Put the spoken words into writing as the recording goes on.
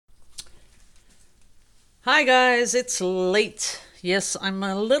Hi guys, it's late. Yes, I'm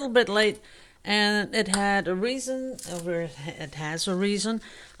a little bit late, and it had a reason, or it has a reason.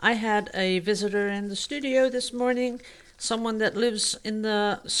 I had a visitor in the studio this morning, someone that lives in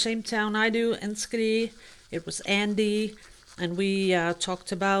the same town I do, Enschede. It was Andy, and we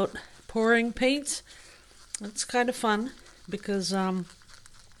talked about pouring paint. It's kind of fun because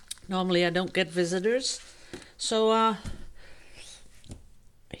normally I don't get visitors. So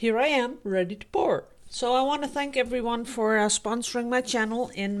here I am, ready to pour. So I want to thank everyone for sponsoring my channel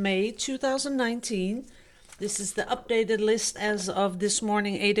in May 2019. This is the updated list as of this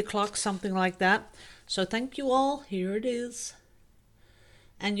morning, 8 o'clock, something like that. So thank you all. Here it is.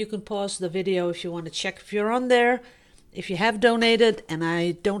 And you can pause the video if you want to check if you're on there. If you have donated and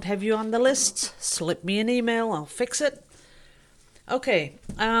I don't have you on the list, slip me an email. I'll fix it. Okay.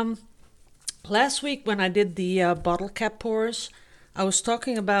 Last week when I did the bottle cap pours, I was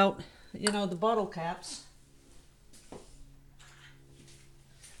talking about the bottle caps,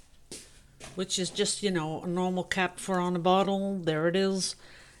 which is just, a normal cap for on a bottle. There it is.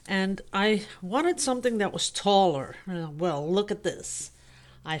 And I wanted something that was taller. Well, look at this.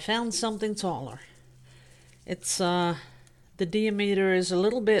 I found something taller. It's, the diameter is a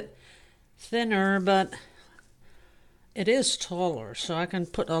little bit thinner, but it is taller, so I can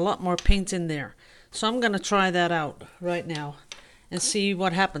put a lot more paint in there. So I'm going to try that out right now and see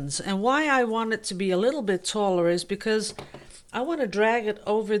what happens. And why I want it to be a little bit taller is because I want to drag it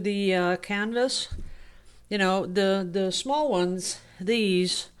over the canvas. The small ones,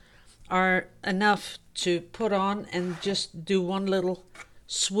 these are enough to put on and just do one little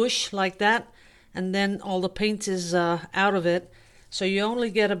swoosh like that, and then all the paint is out of it. So you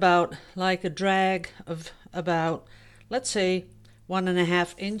only get about like a drag of about, let's say,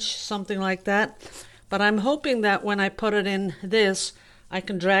 1.5 inch, something like that. But I'm hoping that when I put it in this, I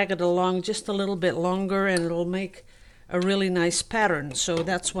can drag it along just a little bit longer and it'll make a really nice pattern. So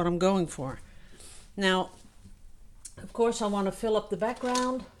that's what I'm going for. Now, of course, I want to fill up the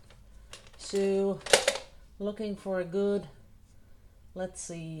background. So looking for a good, let's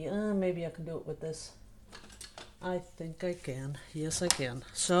see, maybe I can do it with this. I think I can. Yes, I can.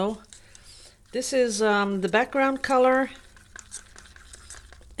 So this is the background color.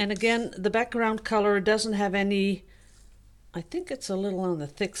 And again, the background color doesn't have any, I think it's a little on the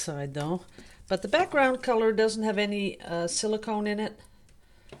thick side though, but the background color doesn't have any silicone in it,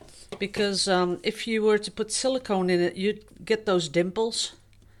 because if you were to put silicone in it, you'd get those dimples.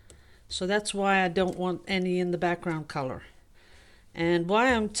 So that's why I don't want any in the background color. And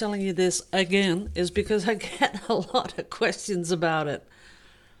why I'm telling you this again is because I get a lot of questions about it.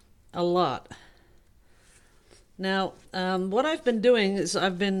 A lot. Now, what I've been doing is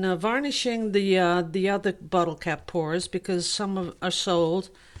I've been varnishing the other bottle cap pours because some are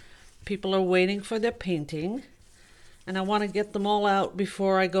sold. People are waiting for their painting, and I want to get them all out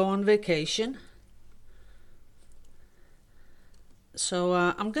before I go on vacation. So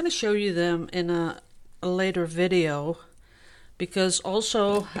I'm going to show you them in a later video, because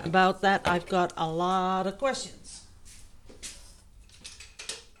also about that I've got a lot of questions.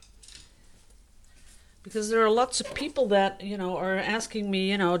 Because there are lots of people that are asking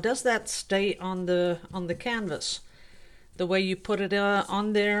me, does that stay on the canvas the way you put it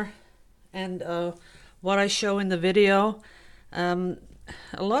on there, and what I show in the video. A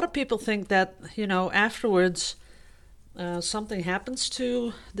lot of people think that afterwards something happens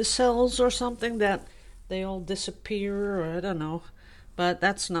to the cells or something, that they all disappear, or I don't know, but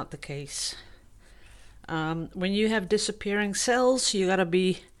that's not the case. When you have disappearing cells, you gotta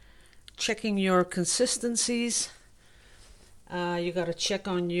be checking your consistencies. You got to check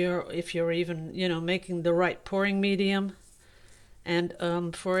on if you're even making the right pouring medium. And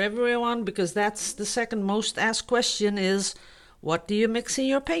for everyone, because that's the second most asked question, is what do you mix in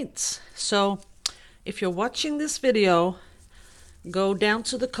your paints? So if you're watching this video, go down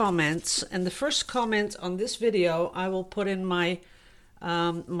to the comments, and the first comment on this video I will put in my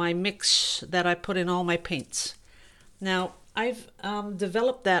my mix that I put in all my paints. Now I've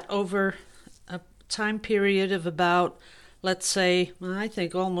developed that over a time period of about, let's say, I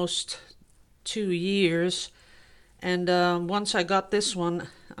think almost 2 years. And once I got this one,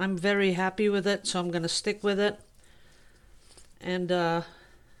 I'm very happy with it, so I'm going to stick with it. And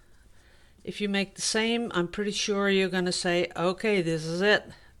if you make the same, I'm pretty sure you're going to say, okay, this is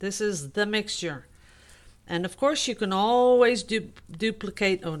it. This is the mixture. And of course, you can always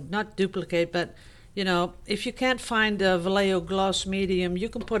duplicate, or not duplicate, but if you can't find a Vallejo gloss medium, you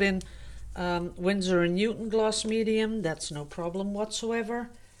can put in Winsor & Newton gloss medium. That's no problem whatsoever.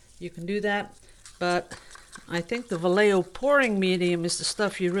 You can do that. But I think the Vallejo pouring medium is the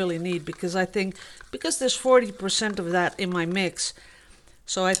stuff you really need, because I think, because there's 40% of that in my mix,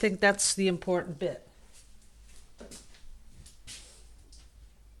 so I think that's the important bit.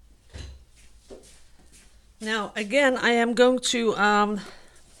 Now again, I am going to,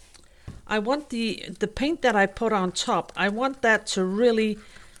 I want the paint that I put on top, I want that to really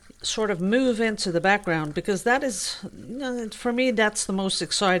sort of move into the background, because that is, for me, that's the most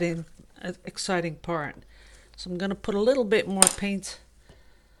exciting part. So I'm going to put a little bit more paint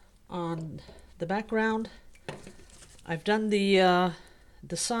on the background. I've done the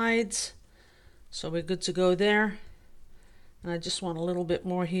sides, so we're good to go there. And I just want a little bit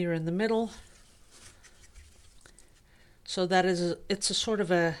more here in the middle. So that is, it's a sort of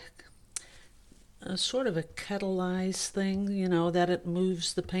a catalyzed thing, you know, that it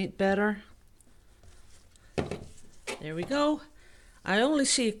moves the paint better. There we go. I only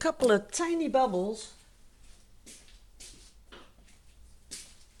see a couple of tiny bubbles.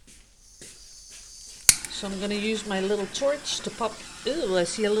 So I'm going to use my little torch to pop. Ooh, I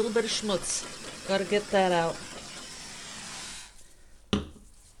see a little bit of schmutz. Got to get that out.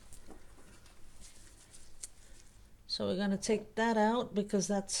 So we're going to take that out, because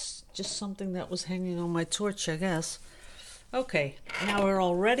that's just something that was hanging on my torch, I guess. Okay, now we're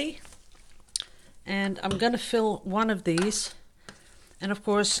all ready. And I'm going to fill one of these. And of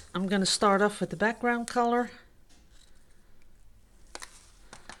course, I'm going to start off with the background color.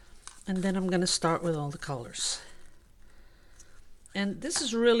 And then I'm going to start with all the colors. And this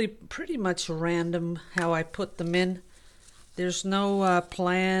is really pretty much random how I put them in. There's no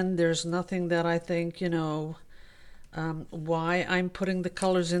plan. There's nothing that I think, you know, why I'm putting the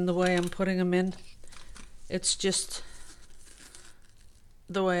colors in the way I'm putting them in. It's just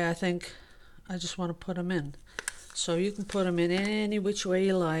the way I think I just want to put them in. So you can put them in any which way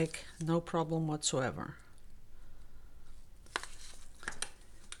you like, no problem whatsoever.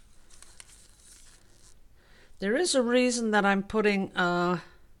 There is a reason that I'm putting,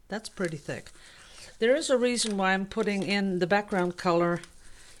 that's pretty thick. There is a reason why I'm putting in the background color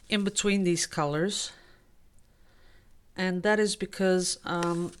in between these colors. And that is because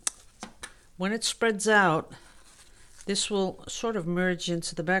when it spreads out, this will sort of merge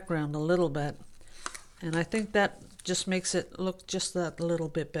into the background a little bit. And I think that just makes it look just that little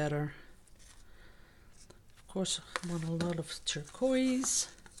bit better. Of course, I want a lot of turquoise.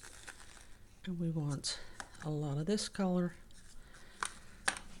 And we want a lot of this color.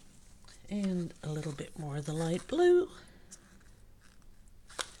 And a little bit more of the light blue.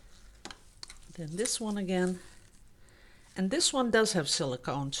 Then this one again. And this one does have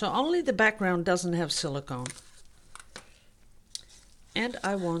silicone, so only the background doesn't have silicone. And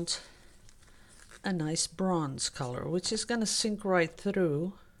I want a nice bronze color, which is going to sink right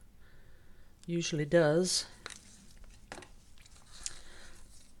through. Usually does.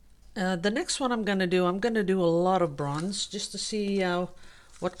 The next one I'm going to do a lot of bronze, just to see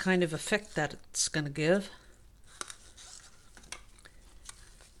what kind of effect that it's going to give.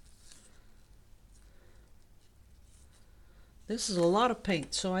 This is a lot of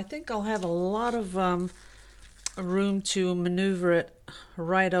paint, so I think I'll have a lot of room to maneuver it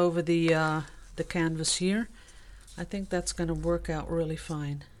right over the canvas here. I think that's going to work out really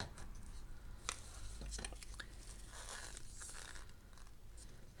fine.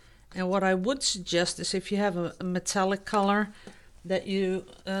 And what I would suggest is, if you have a metallic color, that you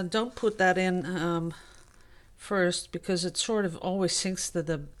don't put that in first, because it sort of always sinks to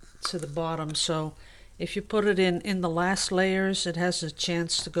the bottom. So if you put it in the last layers, it has a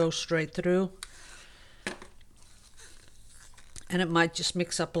chance to go straight through. And it might just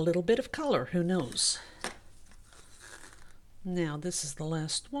mix up a little bit of color, who knows. Now this is the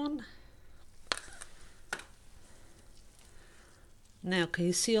last one. Now can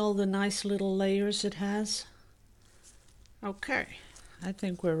you see all the nice little layers it has? Okay, I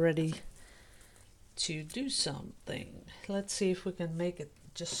think we're ready to do something. Let's see if we can make it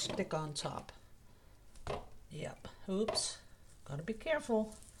just stick on top. Yep, oops, gotta be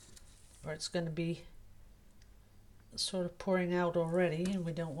careful, or it's gonna be sort of pouring out already, and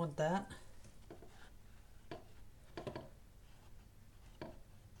we don't want that.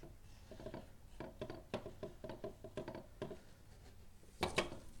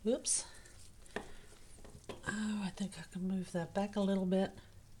 Oops. Oh, I think I can move that back a little bit.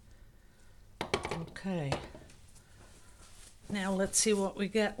 Okay. Now let's see what we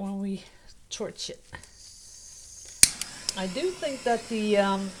get when we torch it. I do think that the,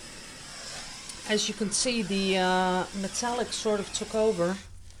 as you can see, the metallic sort of took over.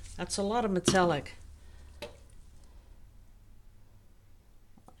 That's a lot of metallic.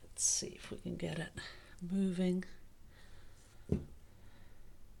 Let's see if we can get it. moving.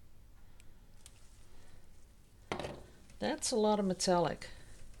 That's a lot of metallic.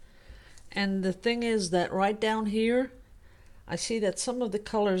 And the thing is that right down here, I see that some of the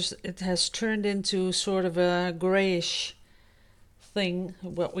colors, it has turned into sort of a grayish thing,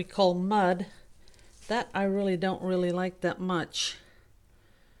 what we call mud. That I really don't really like that much.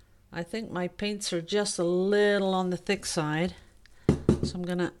 I think my paints are just a little on the thick side. So I'm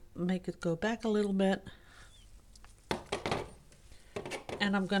gonna make it go back a little bit.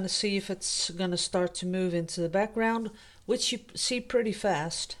 And I'm gonna see if it's gonna start to move into the background, which you see pretty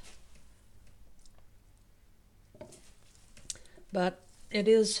fast. But it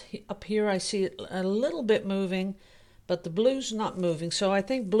is up here, I see it a little bit moving, but the blue's not moving. So I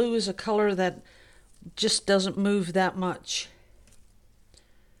think blue is a color that just doesn't move that much.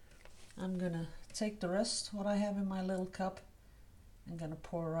 I'm gonna take the rest, what I have in my little cup, I'm gonna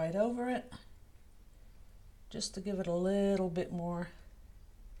pour right over it, just to give it a little bit more.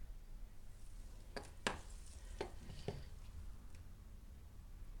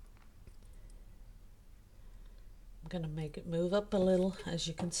 I'm gonna make it move up a little, as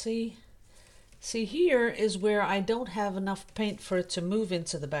you can see. See, here is where I don't have enough paint for it to move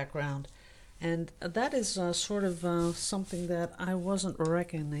into the background. And that is sort of something that I wasn't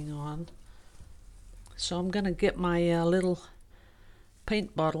reckoning on. So I'm gonna get my little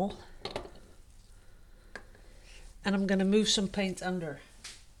paint bottle and I'm gonna move some paint under.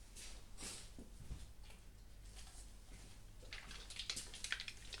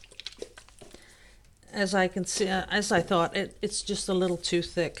 As I can see, as I thought, it's just a little too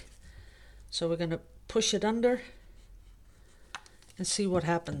thick. So we're gonna push it under and see what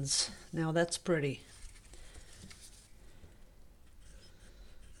happens. Now that's pretty.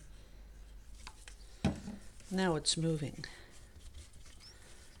 Now it's moving.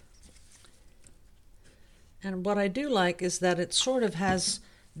 And what I do like is that it sort of has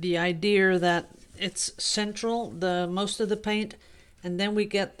the idea that it's central, most of the paint, and then we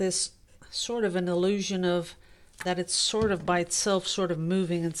get this sort of an illusion of that it's sort of by itself sort of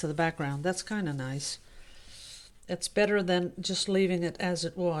moving into the background. That's kind of nice. It's better than just leaving it as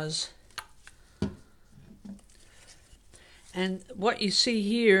it was. And what you see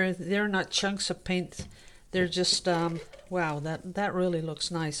here, they're not chunks of paint. They're just, wow, that really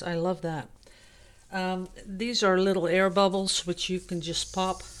looks nice. I love that. These are little air bubbles, which you can just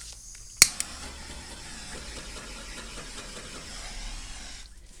pop.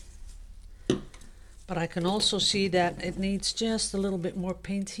 But I can also see that it needs just a little bit more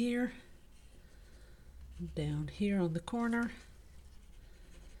paint here. Down here on the corner.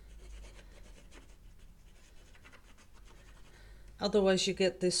 Otherwise you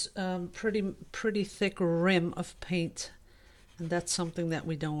get this pretty thick rim of paint, and that's something that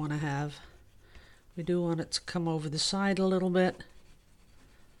we don't want to have. We do want it to come over the side a little bit.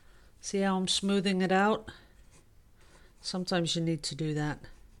 See how I'm smoothing it out? Sometimes you need to do that.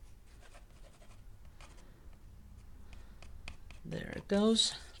 There it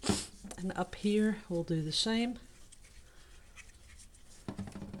goes. And up here we'll do the same.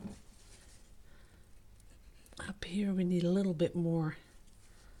 Up here we need a little bit more.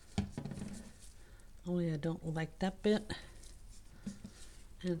 Only I don't like that bit.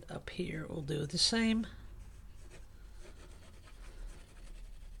 And up here we'll do the same.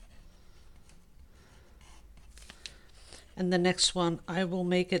 And the next one I will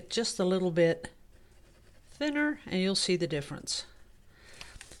make it just a little bit thinner and you'll see the difference.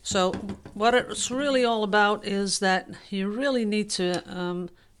 So what it's really all about is that you really need to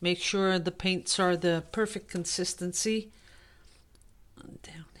make sure the paints are the perfect consistency.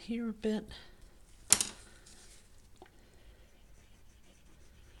 Down here a bit.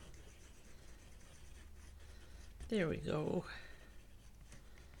 There we go.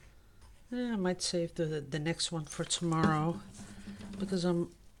 I might save the next one for tomorrow because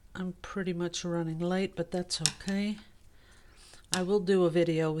I'm pretty much running late, but that's okay. I will do a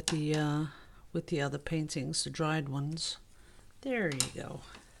video with the other paintings, the dried ones. There you go.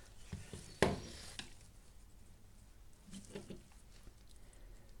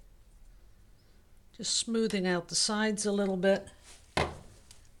 Just smoothing out the sides a little bit.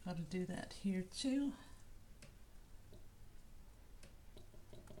 Got to do that here too.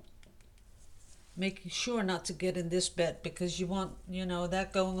 Making sure not to get in this bit because you want,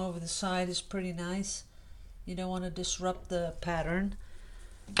 that going over the side is pretty nice. You don't want to disrupt the pattern.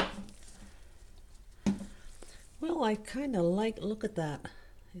 Well, I kind of look at that.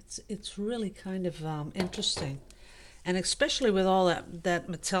 It's really kind of interesting. And especially with all that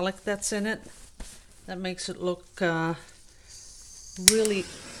metallic that's in it, that makes it look really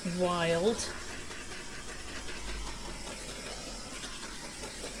wild.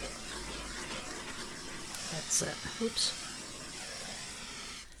 That's it. Oops.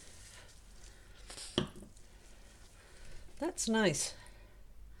 That's nice.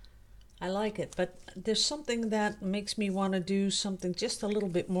 I like it, but there's something that makes me want to do something just a little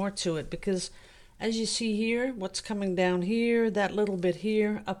bit more to it, because as you see here, what's coming down here, that little bit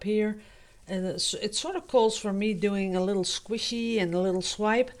here, up here, and it sort of calls for me doing a little squishy and a little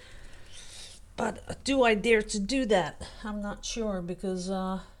swipe. But do I dare to do that? I'm not sure, because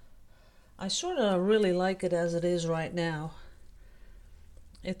I sort of really like it as it is right now.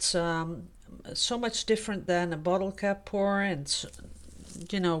 It's so much different than a bottle cap pour, and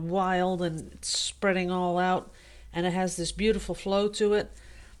you know, wild and it's spreading all out, and it has this beautiful flow to it.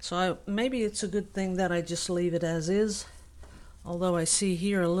 So maybe it's a good thing that I just leave it as is. Although I see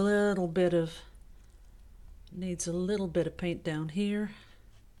here a little bit of, needs a little bit of paint down here.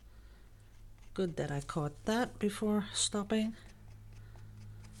 Good that I caught that before stopping.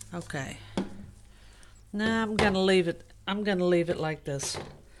 Okay. Now I'm gonna leave it. I'm gonna leave it like this.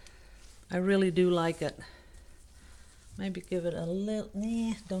 I really do like it. Maybe give it a little.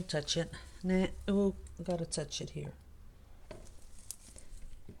 Nah, don't touch it. Nah. Oh, gotta touch it here.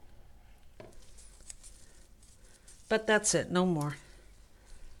 But that's it. No more.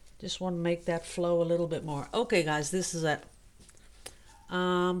 Just want to make that flow a little bit more. Okay, guys, this is it.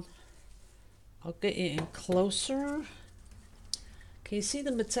 I'll get you in closer. Can you see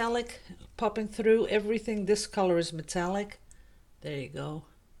the metallic popping through? Everything this color is metallic. There you go.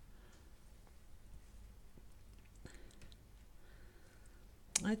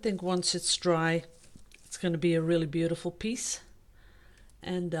 I think once it's dry, it's going to be a really beautiful piece.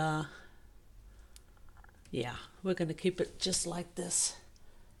 And yeah, we're going to keep it just like this.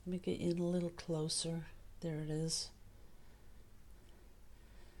 Let me get in a little closer. There it is.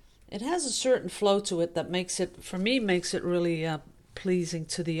 It has a certain flow to it that makes it, for me, makes it really pleasing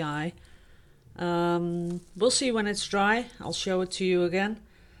to the eye. We'll see when it's dry. I'll show it to you again.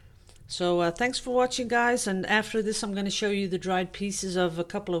 So thanks for watching, guys, and after this I'm going to show you the dried pieces of a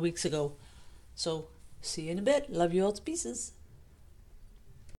couple of weeks ago. So see you in a bit. Love you all to pieces.